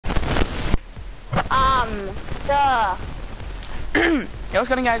Duh. Yeah, what's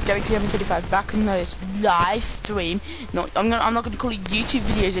going on, guys? Galaxy 735 back in this live stream. No, I'm not gonna call it YouTube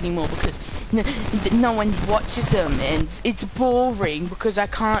videos anymore because no one watches them and it's boring because I'm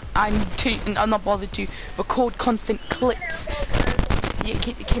not bothered to record constant clips.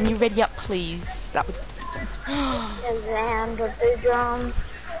 Can you ready up, please? That was. And the drums,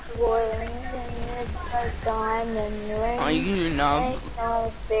 diamond ring. Oh, you know. Ain't not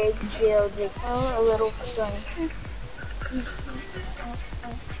a big deal, just a little thing.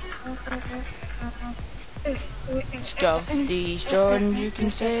 Stuff these Jordans, you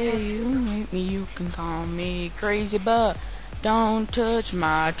can say you hate me, you can call me crazy, but don't touch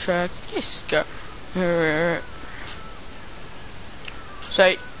my tracks. Yes, go.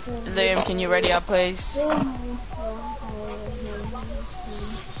 So, Liam, can you ready up, please?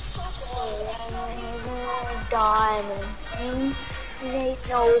 Diamond ring, ain't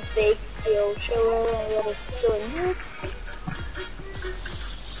no big deal, show a little thing.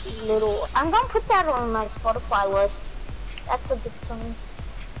 I'm gonna put that on my Spotify list. That's a good song.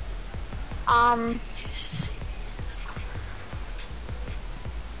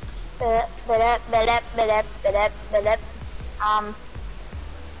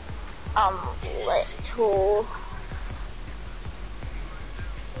 Little.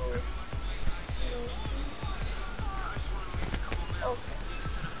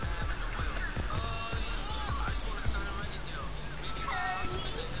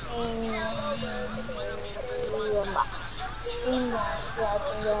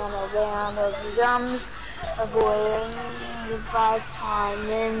 Around of drums, avoiding the 5 time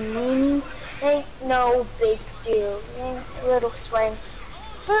and ain't no big deal. Ain't little swing.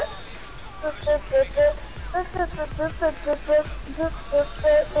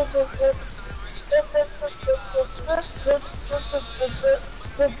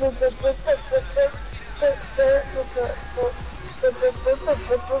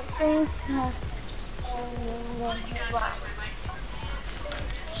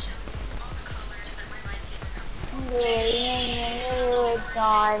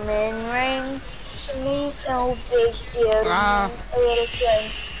 Diamond ring, ain't no big deal. A little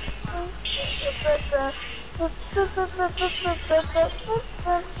thing.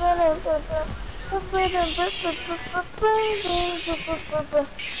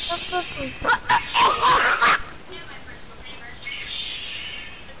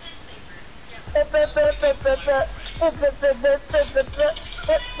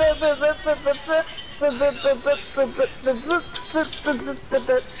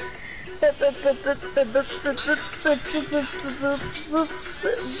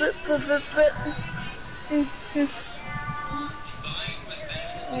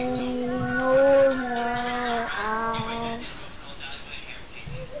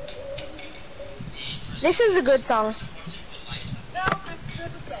 This is a good song.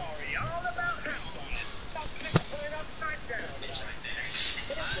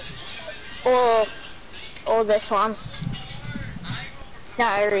 Or this one. No,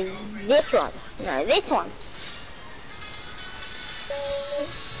 this one. No, this one.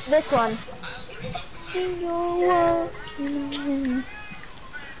 This one.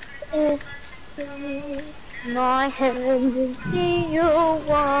 My head is you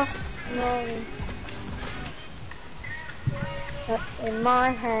are in my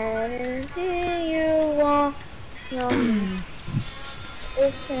head you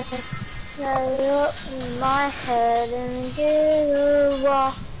are in my head and you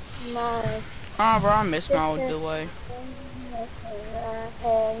are my. Oh, bro, I miss my old duo.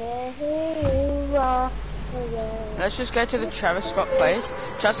 Let's just go to the Travis Scott place.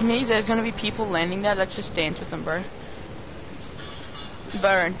 Trust me, there's gonna be people landing there. Let's just dance with them, bro.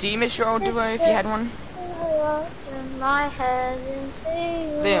 Bro, do you miss your old duo if you had one?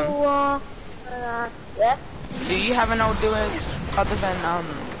 Liam, yeah. Do you have an old duo other than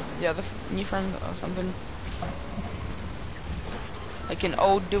the other new friend or something? Like an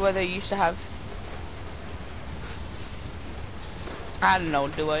old duo they used to have? I had an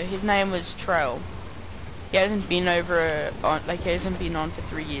old duo. His name was Trail. He hasn't been he hasn't been on for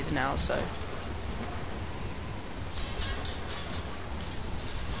 3 years now, so.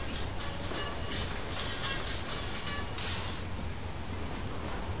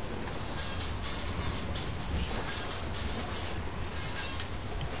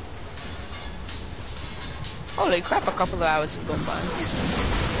 Holy crap, a couple of hours have gone by.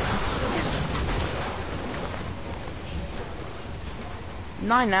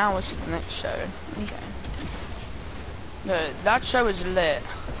 Nine hours to the next show. Okay. No, that show is lit.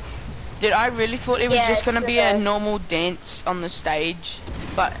 Dude, I really thought it was Yeah, just gonna it's be the a best. normal dance on the stage,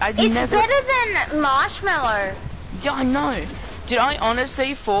 but I It's never. better than Marshmallow. Yeah, I know. Dude, I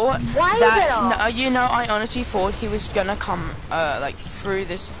honestly thought Way that better. no, you know, I honestly thought he was gonna come like through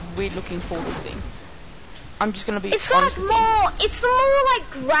this weird looking portal thing. I'm just gonna be It's honest like with you. more. It's more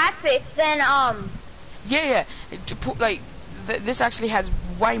like graphic than Yeah. To put like this actually has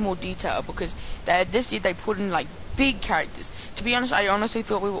way more detail because this year they put in like big characters. To be honest, I honestly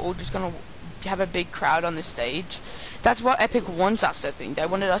thought we were all just gonna have a big crowd on the stage. That's what Epic wants us to think. They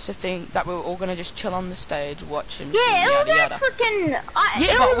wanted us to think that we were all gonna just chill on the stage, watch and Yeah, it was yada like yada. freaking.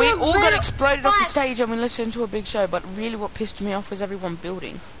 Yeah, but we all got little, exploded off the like- stage and we listened to a big show. But really, what pissed me off was everyone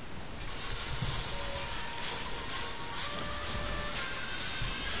building.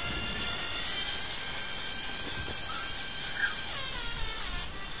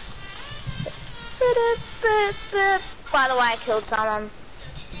 By the way, I killed someone,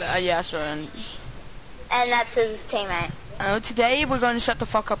 But, yeah, sure. And that's his teammate. today we're going to shut the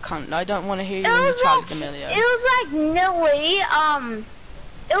fuck up, cunt. I don't want to hear you It in your was Charlie like, D'Amelio.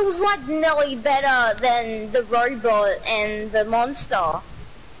 it was like nearly better than the robot and the monster.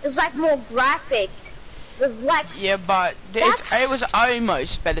 It was like more graphic. Like Yeah, but That's- it was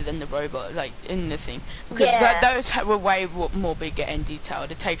almost better than the robot, like in the thing, because Yeah. those were way more bigger and detailed.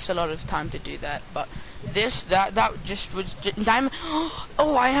 It takes a lot of time to do that, but that just was damn.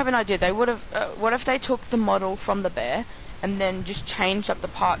 Oh, I have an idea. They would have. What if they took the model from the bear and then just changed up the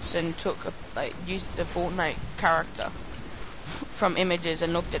parts and used the Fortnite character from images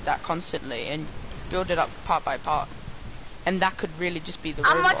and looked at that constantly and build it up part by part, and that could really just be the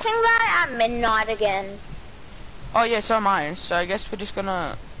I'm robot. watching that at midnight again. Oh yeah, so am I. So I guess we're just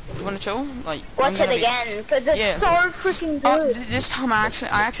gonna. You wanna chill? Like Watch it again because it's Yeah. so freaking Oh, good. this time I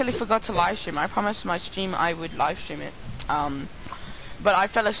actually forgot to live stream. I promised my stream I would live stream it. But I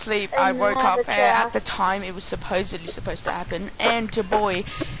fell asleep. I woke up at the time it was supposedly supposed to happen, and your boy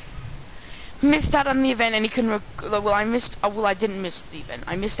missed out on the event, and he couldn't. I didn't miss the event.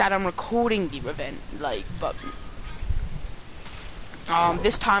 I missed out on recording the event.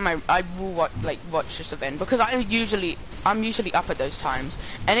 This time I will watch this event because I'm usually up at those times,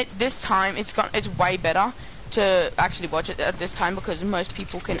 and this time it's way better to actually watch it at this time because most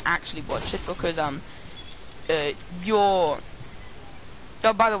people can actually watch it because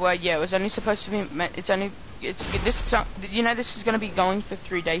Oh, by the way, yeah, it was only supposed to be. This is gonna be going for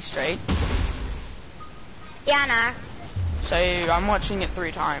 3 days straight. Yeah, I know. So I'm watching it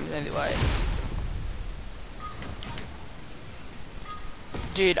 3 times anyway.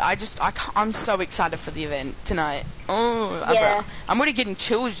 Dude, I'm so excited for the event tonight. Oh, Yeah. I'm already getting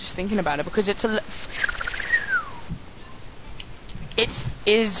chills just thinking about it because it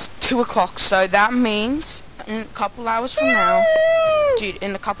is 2 o'clock, so that means in a couple hours from now, dude,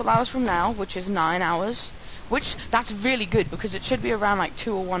 which is 9 hours, that's really good because it should be around like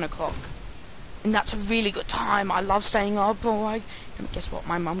 2 or 1 o'clock. And that's a really good time. I love staying up. And guess what?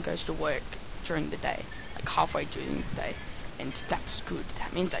 My mum goes to work during the day, like halfway during the day. And that's good.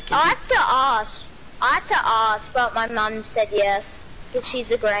 That means I can. I had to ask, but my mum said yes, because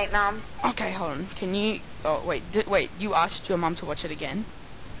she's a great mum. Okay, hold on. Can you? Oh, wait. You asked your mum to watch it again?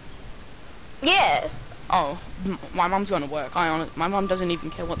 Yeah. Oh, my mum's going to work. My mum doesn't even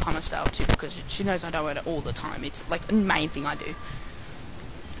care what time I stay up to because she knows I do it all the time. It's like the main thing I do.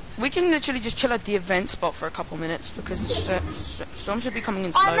 We can literally just chill at the event spot for a couple minutes because Storm should be coming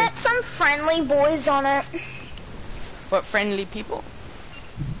in slow. I met some friendly boys on it. But friendly people.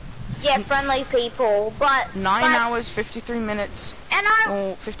 Yeah, friendly people, but 9 hours, 53 minutes, and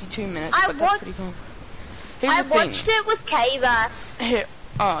or 52 minutes, I but that's pretty cool. Here's I the thing. watched it with K-Bass. Here,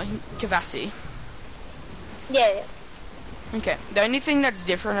 Kavasi. Yeah. Okay. The only thing that's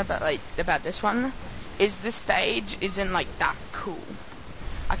different about this one is the stage isn't like that cool.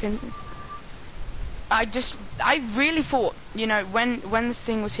 I really thought, when this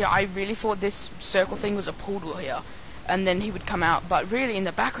thing was here, I really thought this circle thing was a portal here, and then he would come out. But really, in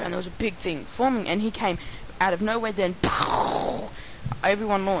the background, there was a big thing forming, and he came out of nowhere. Then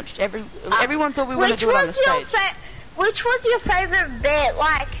everyone launched. Everyone thought we were going to do it on the stage. Which was your favorite bit?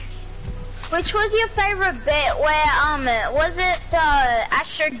 Which was your favorite bit? Where was it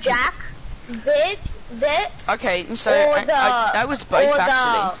Asher Jack bit? Okay, so I was both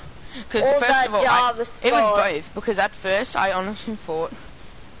actually. Because first of all, it was both. Because at first, I honestly thought,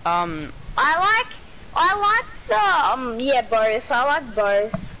 both. I like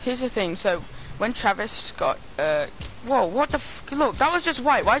both. Here's the thing. So when Travis Scott, whoa, what the look? That was just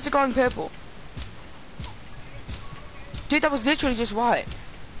white. Why is it going purple? Dude, that was literally just white.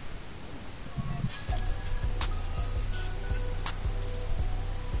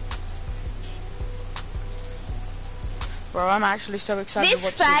 Bro, I'm actually so excited This to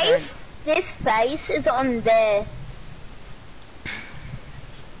watch the event. This face is on there.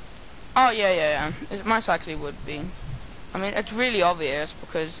 Oh yeah. It most likely would be. I mean, it's really obvious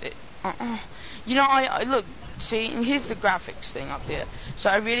because it. You know, I look. See, here's the graphics thing up here. So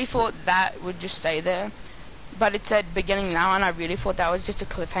I really thought that would just stay there, but it said beginning now, and I really thought that was just a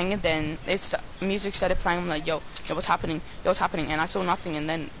cliffhanger. Then music started playing. I'm like, yo, what's happening? Yo, what's happening? And I saw nothing, and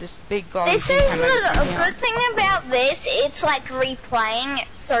then this big glowing This thing is came over a from here. good thing about this. It's like replaying,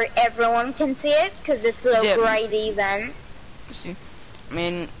 so everyone can see it because it's a Yeah. great event. See, I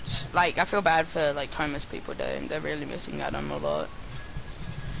mean, like, I feel bad for like homeless people though. They're really missing out on a lot.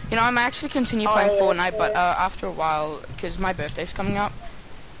 You know, I'm actually continue playing Fortnite, but after a while, because my birthday's coming up,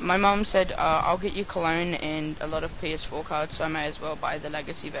 my mom said I'll get you cologne and a lot of PS4 cards, so I may as well buy the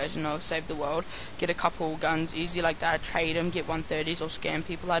legacy version of Save the World, get a couple guns easy like that, trade them, get 130s or scam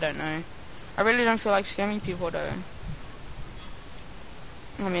people. I don't know. I really don't feel like scamming people though.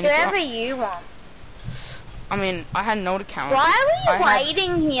 I mean, Whatever you want. I mean, I had an old account. Why are we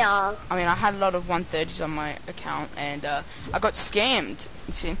waiting here? I mean, I had a lot of 130s on my account, and I got scammed,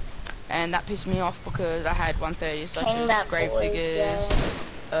 you see, and that pissed me off because I had 130s such as Gravediggers.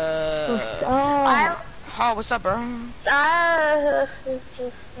 Oh, what's up, bro?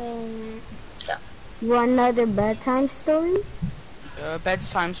 You want another bedtime story?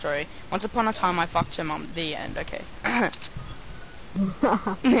 Bedtime story. Once upon a time, I fucked your mom. The end. Okay.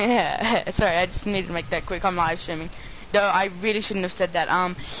 Yeah, sorry, I just needed to make that quick. I'm live streaming. No, I really shouldn't have said that.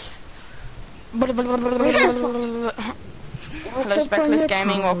 Hello, Speckless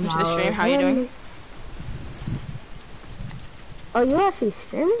Gaming. Welcome to the stream. How are you doing? Oh, you actually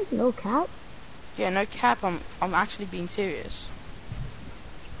streaming? No cap? Yeah, no cap. I'm actually being serious.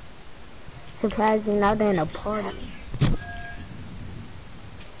 Surprised you're not in a party.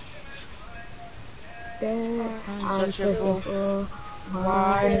 I'm such a fool.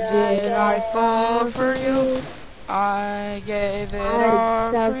 Why did I fall for you? I gave it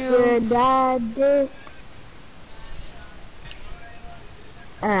all for you. Daddy.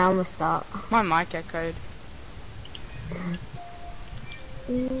 And I'm gonna stop. My mic echoed.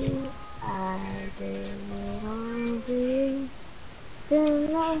 I did it all for you.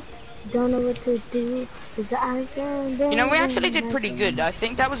 Don't know what to do. You know, we actually did pretty good. I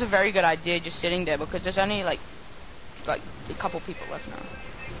think that was a very good idea, just sitting there, because there's only like a couple people left now.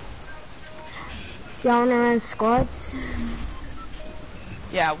 Y'all wanna run squads?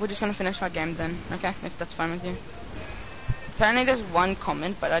 Yeah, we're just gonna finish our game then. Okay, if that's fine with you. Apparently there's one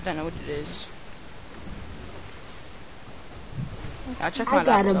comment, but I don't know what it is. I'll check my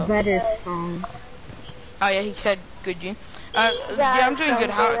laptop. I got a better song. Oh yeah, he said good you. Yeah, I'm doing good.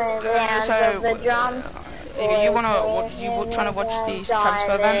 How? You wanna? You trying to watch the Travis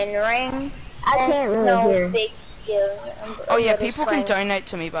Scott event? I can't really hear. Oh yeah, people can donate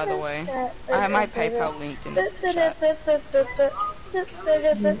to me, by the way. I have my PayPal linked in the chat. Oh,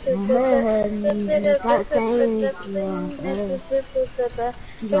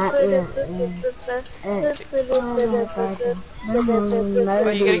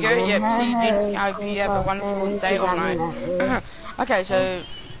 you gotta go? Yep, see, you have a wonderful day or night. Okay, so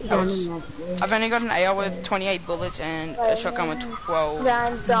I've only got an AR with 28 bullets and a shotgun with 12.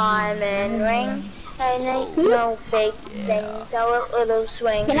 Diamond ring. And ain't no big thing, so a little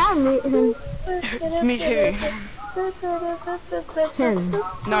swing. Can I meet him? Meet who? Him.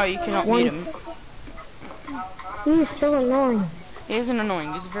 No, you cannot meet him. He's so annoying. He isn't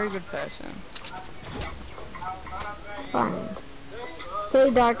annoying, he's a very good person. Fine. Hey,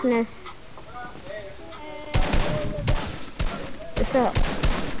 Darkness. What's up?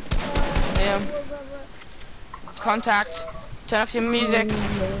 Yeah. Contact. Turn off your music.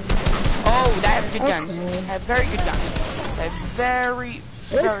 Oh, they have good guns. They have very good guns. They're very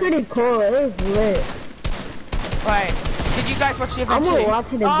It was pretty cool. It was lit. Right. Did you guys watch the event I'm gonna too? watch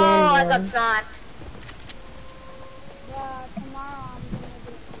it again. Oh, I got sniped.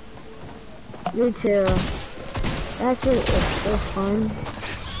 Me too. Actually, it's so fun.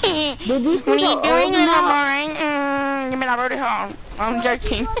 Did you see What are you doing, little map? boy? Give me that already home. I'm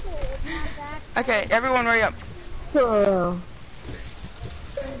joking. Okay, everyone hurry up.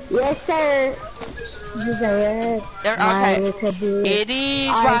 Yes, sir. Okay. It is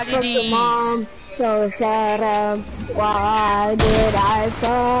what it is. Mom, so shut up. Why did I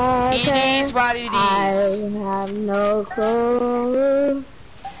fuck It her? is what it is. I have no clue.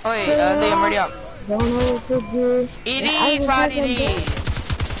 Oh wait, Liam, hurry up. Don't know what to do. It is what it is.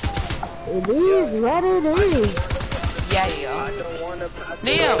 It is what it is. Yeah.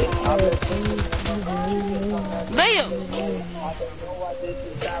 Liam. Liam.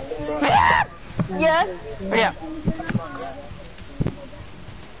 Yeah. Yeah.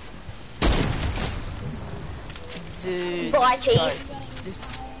 Dude, Bye, this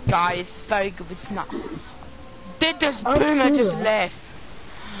guy is so good with snap. Did this Oh, boomer just cool. left?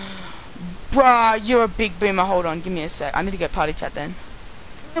 Bruh, you're a big boomer. Hold on, give me a sec. I need to get party chat then.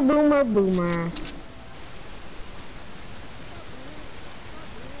 Boomer, boomer.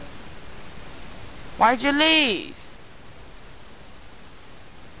 Why'd you leave?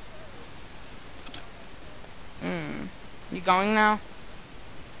 You going now?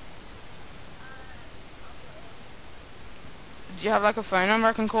 Do you have like a phone number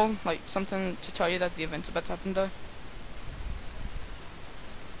I can call? Like something to tell you that the event's about to happen though?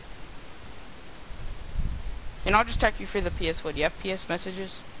 And I'll just text you through the PS4. Do you have PS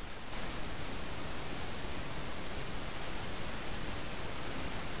messages?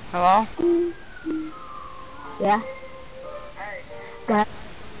 Hello? Yeah. That.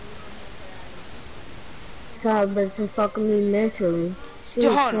 So, but it's fucking me mentally. She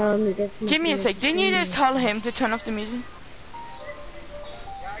was John, telling me this. give me a sec. Didn't you just tell him to turn off the music?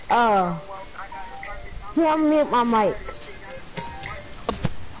 Oh. Here, I'll mute my mic.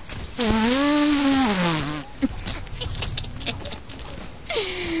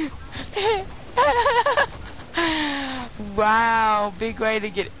 Wow, big way to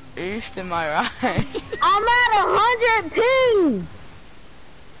get oofed, am I right? I'm at 100 ping.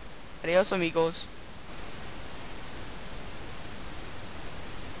 Adios, amigos.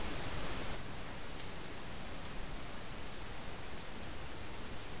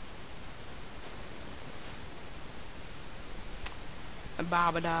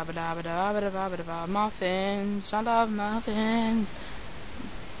 Ba ba da ba da ba da ba da ba da ba. Muffins, I love muffins.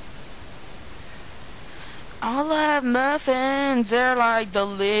 I love muffins, they're like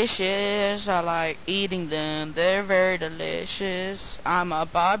delicious. I like eating them, they're very delicious. I'm a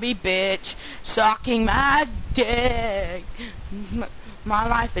Barbie bitch, sucking my dick. My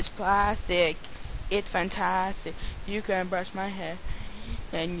life is plastic, it's fantastic. You can brush my hair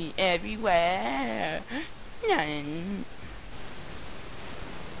and everywhere.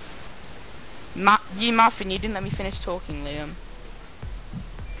 You muffin, you didn't let me finish talking, Liam.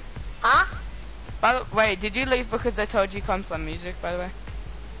 Huh? By the way, did you leave because I told you can't play music, by the way?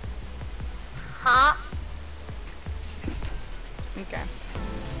 Huh? Okay.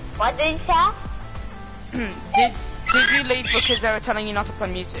 What did you say? did you leave because they were telling you not to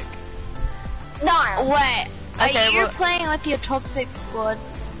play music? No. Wait, Okay, are you well- playing with your toxic squad?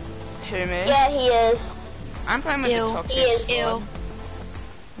 Who, me? Yeah, he is. I'm playing with Ew. the toxic He is. squad. Ew.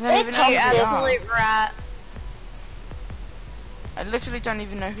 I don't even know who You they are. absolute rat. I literally don't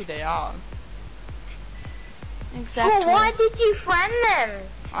even know who they are. Exactly. Well, why did you friend them?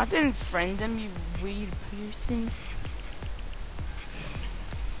 I didn't friend them, you weird person.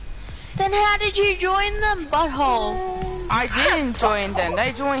 Then how did you join them, butthole? I didn't join them,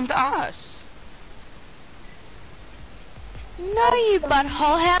 they joined us. No, you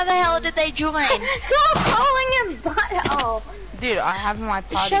butthole. How the hell did they join? Stop calling him butthole. Dude, I have my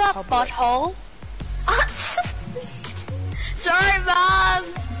party Shut up, public. butthole. Sorry,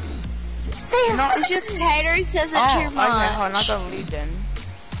 Mom. Say No, It's just Kato who says it Oh, too okay, much. hold on, I gotta leave then.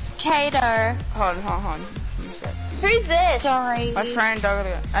 Kato. Hold on. Give me a sec. Who's this? Sorry. My friend, I gotta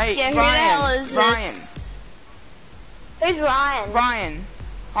go. Hey, Yeah, who the Ryan, hell is this? Ryan, Who's Ryan? Ryan.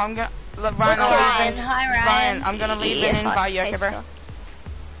 I'm gonna, look, Ryan, Okay, I'll Ryan. leave in. Hi, Ryan. Ryan, I'm gonna leave and invite you, okay, bro? sure.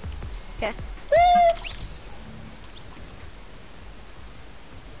 Okay.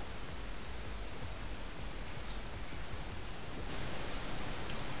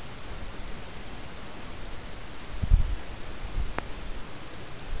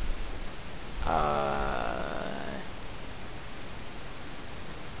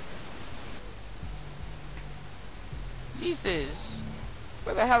 Jesus.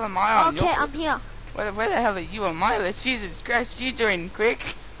 Where the hell am I on? Okay, your- I'm here. Where the hell are you on my list? Jesus Christ, you joined quick.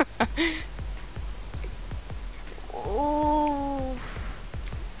 Ooh.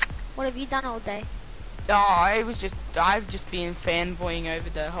 What have you done all day? Oh, I've just been fanboying over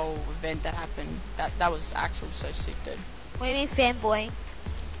the whole event that happened. That was actually so sick, dude. What do you mean fanboy?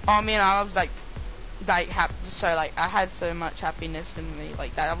 I mean, I was like I had so much happiness in me,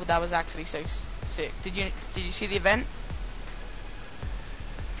 like that was actually so sick. Did you see the event?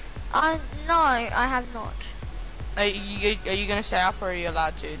 No, I have not. Are you gonna stay up or are you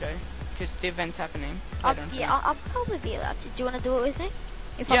allowed to though? Because the event's happening. I'll probably be allowed to. Do you want to do it with me?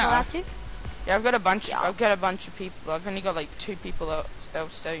 If Yeah. I'm allowed to? Yeah, I've got a bunch. Yeah. I've got a bunch of people. I've only got like 2 people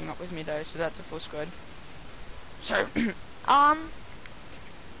else staying up with me though, so that's a full squad. So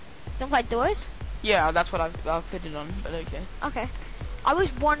Don't fight doors? yeah, that's what I've put it on. But okay. Okay. I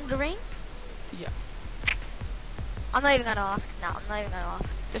was wondering Yeah. I'm not even gonna ask. No, I'm not even gonna ask.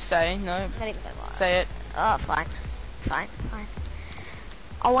 Just say no. I'm not even gonna ask. Say it. Oh, fine. Fine.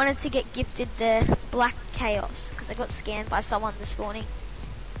 I wanted to get gifted the Black Chaos because I got scammed by someone this morning.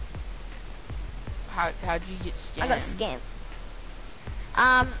 How did you get scammed? I got scammed.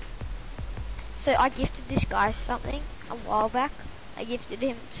 So I gifted this guy something a while back. I gifted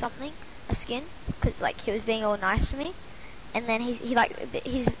him something, a skin, because like he was being all nice to me. And then he's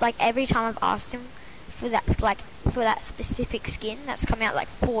like every time I've asked him for that specific skin that's come out like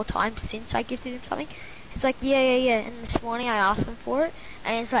 4 times since I gifted him something. He's like yeah. And this morning I asked him for it,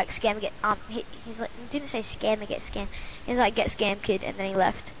 and he's like scam get he's like he didn't say scam or get scammed. He's like get scammed kid, and then he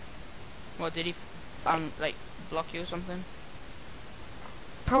left. What did he like block you or something?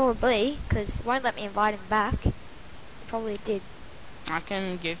 Probably, because it won't let me invite him back. He probably did. I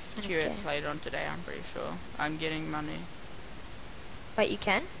can gift you it later on today. I'm pretty sure. I'm getting money. Wait, you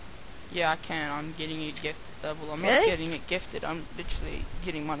can? Yeah, I can. I'm getting it gifted. Well, I'm Really? not getting it gifted. I'm literally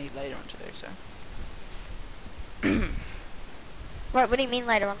getting money later on today. So. Right, what do you mean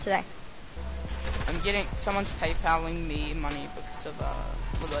later on today? I'm getting someone's PayPaling me money because of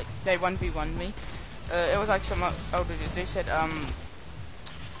well, like they 1v1 me. It was like some older dude. They said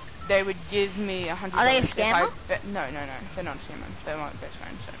they would give me $100. Are they a scammer? No, they're not a scammer. They're my best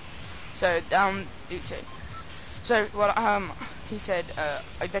friend. So dude said. So what he said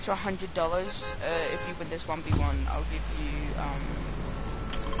I bet you $100 if you win this 1v1 I'll give you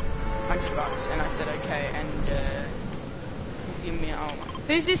 $100, and I said okay, and he gave me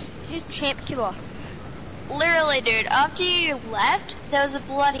Who's this? Who's Champ Killer? Literally, dude, after you left, there was a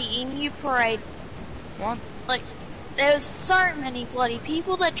bloody Emu parade. What? Like, there was so many bloody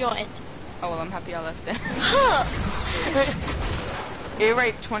people that joined. Oh well, I'm happy I left then. Huh.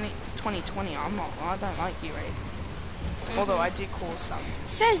 E-Rape 2020. I don't like E-Rape. Although I do call some.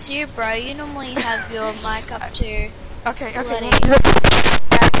 Says you, bro. You normally have your mic up to Okay. bloody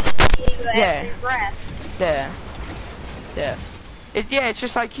Yeah. every breath. There. It's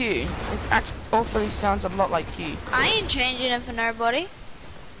just like you. It actually awfully sounds a lot like you. I ain't changing it for nobody.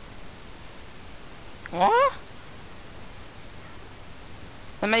 What?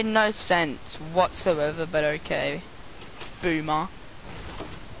 That made no sense whatsoever, but okay. Boomer.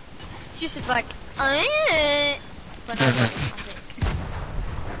 She's just like, but no,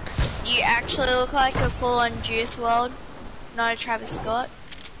 You actually look like a full-on Juice WRLD, not a Travis Scott.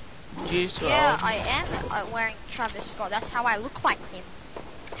 Juice WRLD. yeah, I am wearing Travis Scott. That's how I look like him.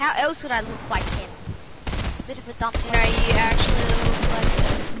 How else would I look like him? Bit of a dump. No, you actually look like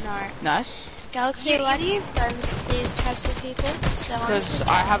a... No. Nice. Galaxy, why do you friend with these types of people? Because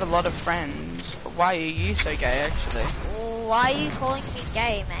I have a lot of friends. Why are you so gay, actually? Why are you calling me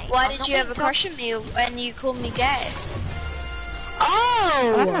gay, mate? Why I'm did not you have being a crush on me and you called me gay?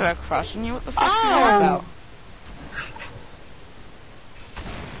 I don't have a crush on you. What the fuck are you on about?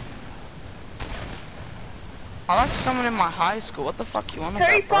 I like someone in my high school. What the fuck you on about,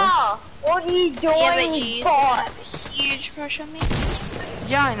 bro? Creeper, what are you doing? Yeah, but you used to have a huge crush on me.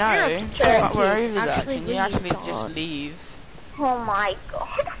 Yeah, I know. You're a But we're over that. Actually, Can you really actually don't. just leave? Oh my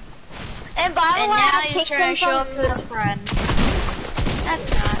god. And by the And way, now I he's picked trying him to show up from to his friend. That's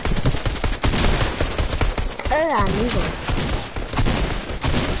nice. Oh, I need it.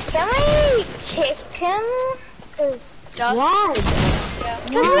 Can we kick him? Cause Dust. why? Yeah. Because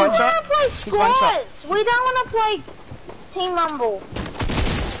we one want shot. to play He's one shot. squads. We don't want to play Team Rumble.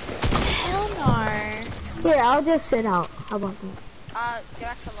 Hell no. Here, I'll just sit out. How about that? Go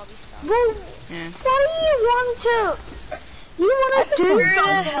back to lobby stuff. Well, Yeah. what do you want to? You want to do Who the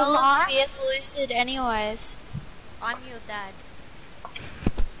something, hell Mark? is Fierce Lucid anyways? I'm your dad.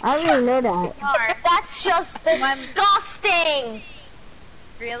 I didn't know that. No. That's just disgusting.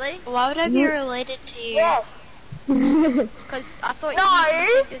 Really? Why would I be related to you? Yes. Because I thought No.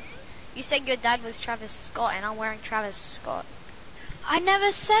 you said your dad was Travis Scott, and I'm wearing Travis Scott. I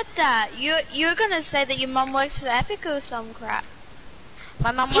never said that. You're gonna say that your mum works for the Epic or some crap.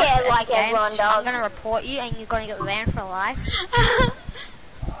 My mum Yeah, works at like Epic everyone Games. does. I'm gonna report you, and you're gonna get banned for life.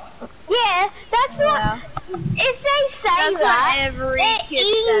 Yeah, that's Yeah. what. If they say That's what that, every it kid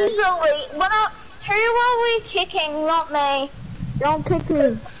says. easily. But who were we kicking? Not me. Don't kick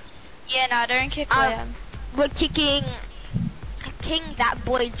me. Yeah, no, don't kick Liam. We're kicking that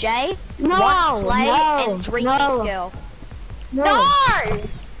boy Jay, No, One Slay, no, and Drinking no. Girl. No.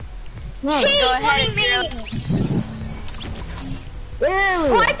 No. Cheat, Go what ahead, do you mean? Ew.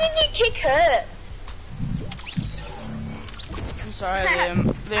 Why did you kick her? I'm sorry,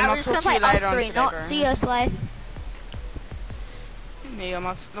 Liam. Liam, I I'll was talk gonna to you play us later on three, today, not bro. see you, Slay. Liam,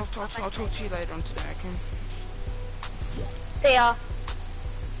 I'll talk to you later on today, okay? See ya.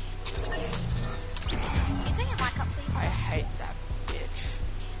 hate that bitch.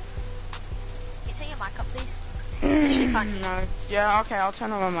 Can you turn your mic up, please? Actually, fun. No. Yeah, okay, I'll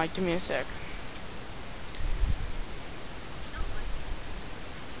turn on my mic. Give me a sec.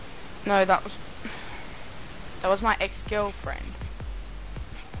 No, that was my ex-girlfriend.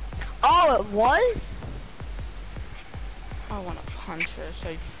 Oh, it was? I want to punch her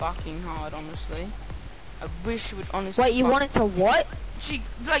so fucking hard, honestly. I wish she would honestly. Wait, you wanted to what?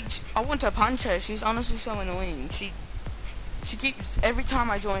 I want to punch her. She's honestly so annoying. She keeps, every time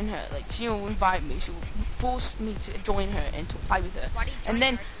I join her, like, she'll invite me, she'll force me to join her and to play with her. And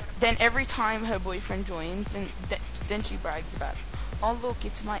then every time her boyfriend joins, and then she brags about, oh look,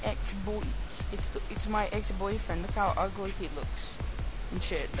 it's my ex-boy, it's my ex-boyfriend, look how ugly he looks, and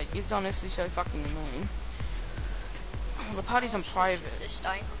shit. Like, it's honestly so fucking annoying. Well, the party's on private. She's a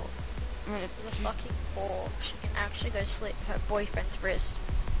stone cold. I mean, She's a fucking whore. She can actually go slit her boyfriend's wrist.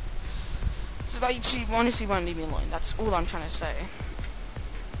 like, she honestly won't leave me alone. That's all I'm trying to say.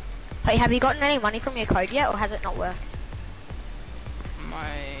 Hey, have you gotten any money from your code yet, or has it not worked?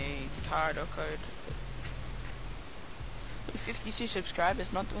 My Tardo code. 52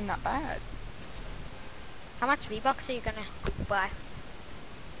 subscribers, not doing that bad. How much V-Bucks are you gonna buy?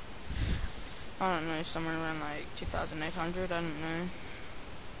 I don't know, somewhere around like 2,800, I don't know.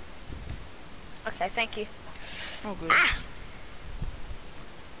 Okay, thank you. Oh, good. Ah!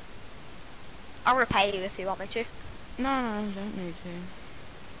 I'll repay you if you want me to. No, you don't need to.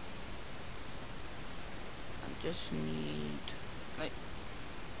 I just need, like,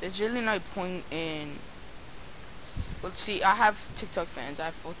 there's really no point in, well, see, I have TikTok fans, I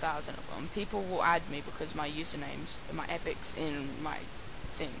have 4,000 of them. People will add me because my usernames, my epics in my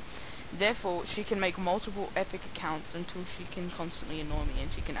thing. Therefore, she can make multiple epic accounts until she can constantly annoy me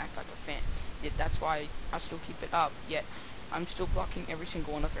and she can act like a fan. Yet that's why I still keep it up, yet I'm still blocking every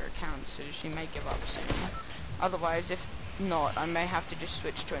single one of her accounts, so she may give up soon. Otherwise, if not, I may have to just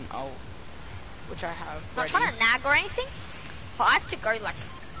switch to an alt, which I have Not ready. trying to nag or anything, but I have to go like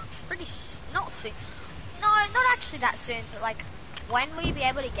not soon. No, not actually that soon, but like, when will you be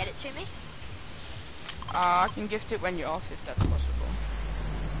able to get it to me? I can gift it when you're off, if that's possible.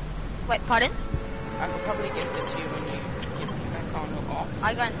 Wait, pardon? I could probably gift it to you when you get back on or off.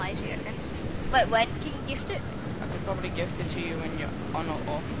 I go in lazy, okay. Wait, when can you gift it? I could probably gift it to you when you're on or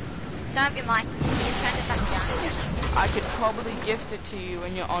off. Don't be mine. You turn it back down again. I could probably gift it to you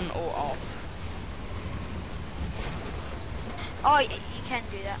when you're on or off. Oh, you can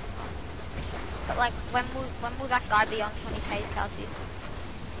do that. But like, when will that guy be on 20k, Kelsey?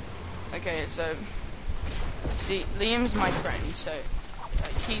 Okay, so, see, Liam's my friend, so,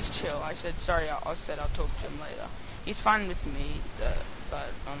 like, he's chill. I said, sorry, I said I'll talk to him later. He's fine with me, but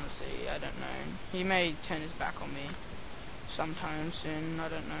honestly, I don't know. He may turn his back on me sometime soon, I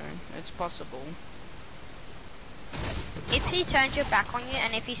don't know. It's possible. If he turns your back on you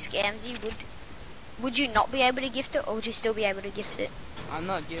and if he scams you, would you not be able to gift it, or would you still be able to gift it? I'm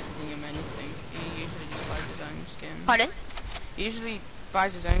not gifting him anything. He usually just buys his own skin. Pardon? He usually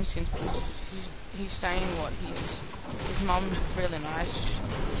buys his own skins because he's staying his mom's really nice.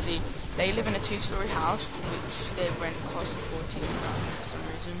 See, they live in a 2-story house which their rent costs 14,000 for some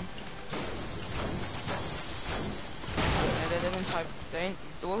reason. Yeah, they live in type.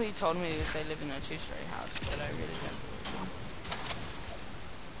 All he told me is they live in a 2-story house, but I really don't believe him.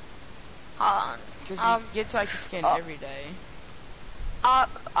 Because he gets like a skin every day.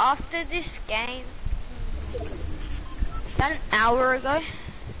 After this game, about an hour ago,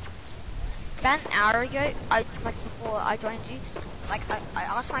 before I joined you, like I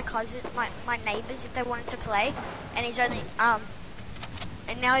asked my cousin, my neighbors if they wanted to play, and he's only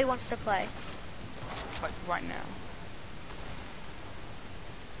and now he wants to play. Like right now.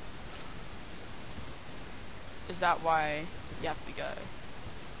 Is that why you have to go?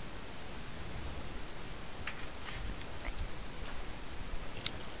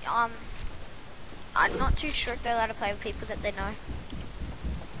 I'm not too sure if they're allowed to play with people that they know.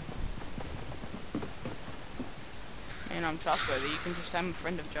 And I'm trustworthy. You can just say I'm a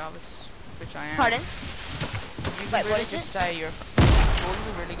friend of Jarvis, which I am. Pardon? You can Wait, really what is just it? say you're. All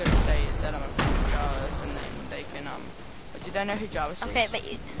you're really gonna say is that I'm a friend of Jarvis, and then they can But do they know who Jarvis Okay, is? but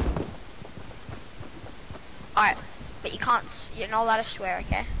you. Alright, but you can't. You're not allowed to swear,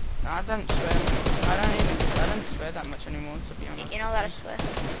 okay? No, I don't swear. I don't swear that much anymore, to be honest. You're not allowed to swear.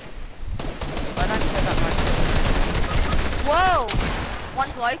 I don't swear that much. Whoa!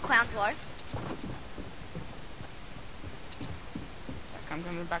 One's low, clown's low. I'm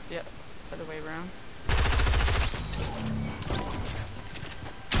coming back the other way around.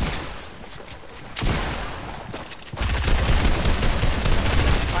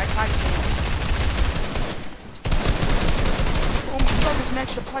 Right,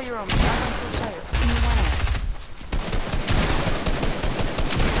 watch the player on me. I don't feel safe. Anyway.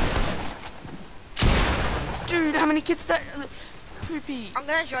 Dude, how many kids that poopy? I'm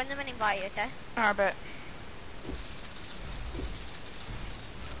gonna join them and invite you, okay? I bet.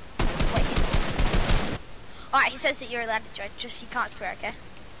 Wait. Alright, he says that you're allowed to join, just you can't swear, okay?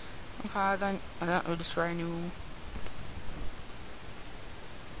 Okay, I don't really swear anymore.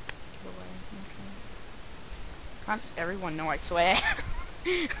 Give away, okay. How does everyone know I swear?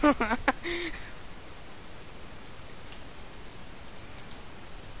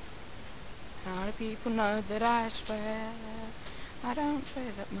 How do people know that I swear? I don't swear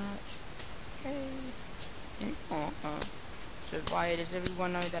that much. Okay. So why does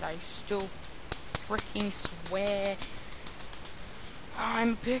everyone know that I still freaking swear?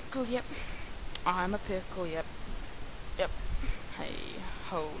 I'm a pickle, yep. I'm a pickle, yep. Yep. Hey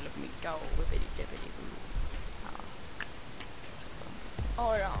ho, let me go. Whippity dippity boo.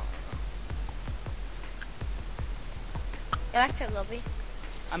 Hold on. Go back to the lobby.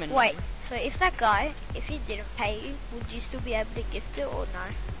 I'm in. Wait, lobby. so if that guy, if he didn't pay you, would you still be able to gift it or no?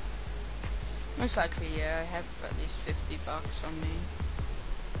 Most likely, yeah. I have at least $50 on me.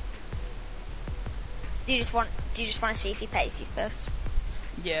 Do you just want to see if he pays you first?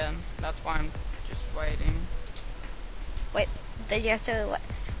 Yeah, that's why I'm just waiting. Wait, did you have to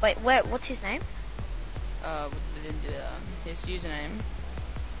wait? What's his name? His username.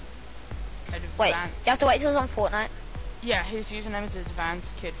 Wait, you have to wait till it's on Fortnite. Yeah, his username is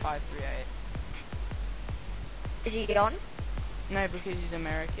AdvancedKid538. Is he on? No, because he's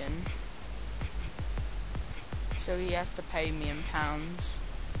American. So he has to pay me in pounds.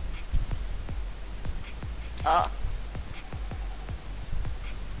 Oh.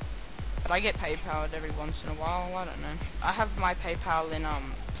 But I get PayPal'd every once in a while, I don't know. I have my PayPal in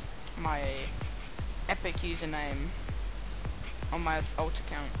my Epic username on my alt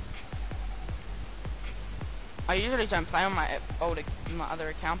account. I usually don't play on my other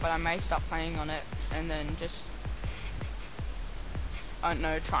account, but I may start playing on it and then just, I don't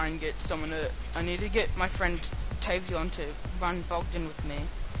know, try and get someone to, I need to get my friend Tavion to run Bogdan with me,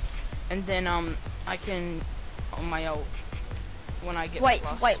 and then I can on my alt when I get Wait,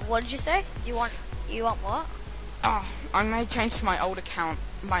 plus. what did you say? You want what? Oh, I may change to my old account,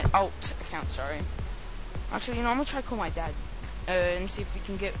 my alt account, sorry. Actually, you know, I'm gonna try to call my dad and see if we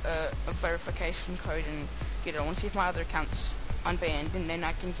can get a verification code and get it. I want to see if my other account's unbanned, and then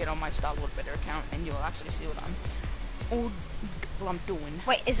I can get on my Star-Lord Better account, and you'll actually see what I'm doing.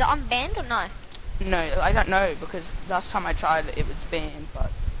 Wait, is it unbanned or no? No, I don't know, because last time I tried it was banned,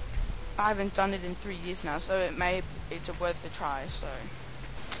 but I haven't done it in 3 years now, so it's worth a try, so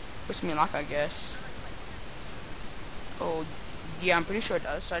wish me luck, I guess. Oh, yeah, I'm pretty sure it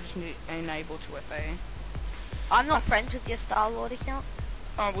does, so I just need to enable 2FA. I'm not friends with your Star-Lord account.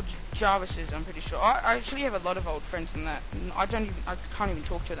 Oh, well, Jarvis is, I'm pretty sure. I actually have a lot of old friends in that. I can't even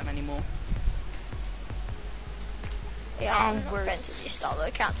talk to them anymore. Yeah, I'm not friends with your Star-Lord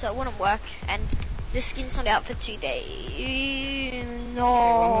account, so it wouldn't work, and the skin's not out for 2 days. No. Okay,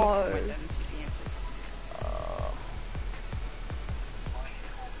 well, I'm gonna call my dad and see if he answers.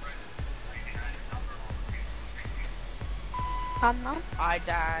 Mum? Hi,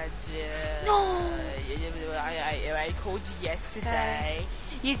 Dad. No. I called you yesterday.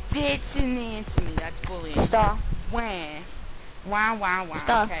 You didn't answer me. That's bullying. Star. Where? Wow.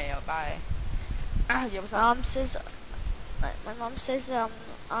 Star. Okay, bye. Yeah, what's up? My mom says,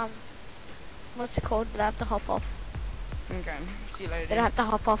 what's it called? That I have to hop off. Okay, see you later. That I have to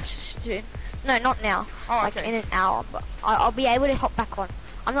hop off soon. No, not now. Oh, like okay. in an hour, but I'll be able to hop back on.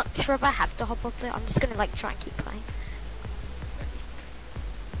 I'm not sure if I have to hop off there. I'm just gonna like try and keep playing.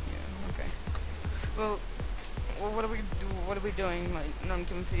 Yeah, okay. Well, what are we doing? Like, I'm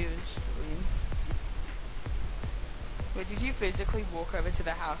confused. Wait, did you physically walk over to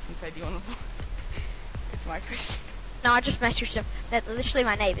the house and say, do you want to? It's my question. No, I just messaged them. They're literally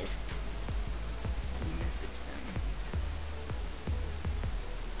my neighbors. You messaged them.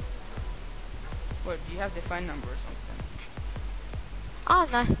 What, do you have their phone number or something? Oh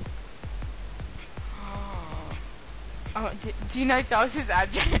no. Oh, do you know Charles's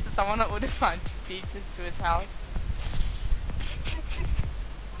address? Someone that would have found pizzas to his house.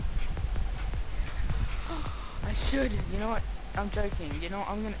 I should. You know what? I'm joking. You know,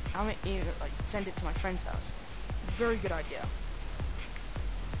 I'm gonna like send it to my friend's house. Very good idea.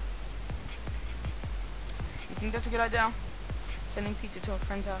 You think that's a good idea? Sending pizza to a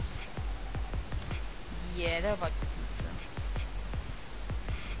friend's house? Yeah, they'll like the pizza.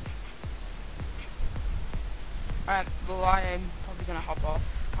 Alright, well, I am probably gonna hop off.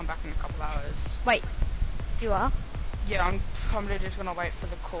 Come back in a couple hours. Wait. You are? Yeah, I'm probably just gonna wait for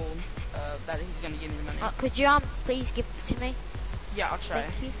the call that he's gonna give me the money. Could you please give it to me? Yeah, I'll try.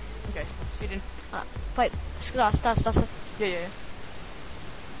 Thank you. Okay, see you then. Wait, start. Yeah.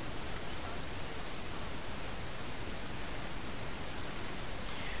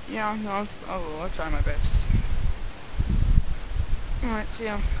 Yeah, no, I'll try my best. Alright, see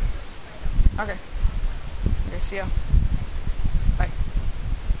ya. Okay, see ya.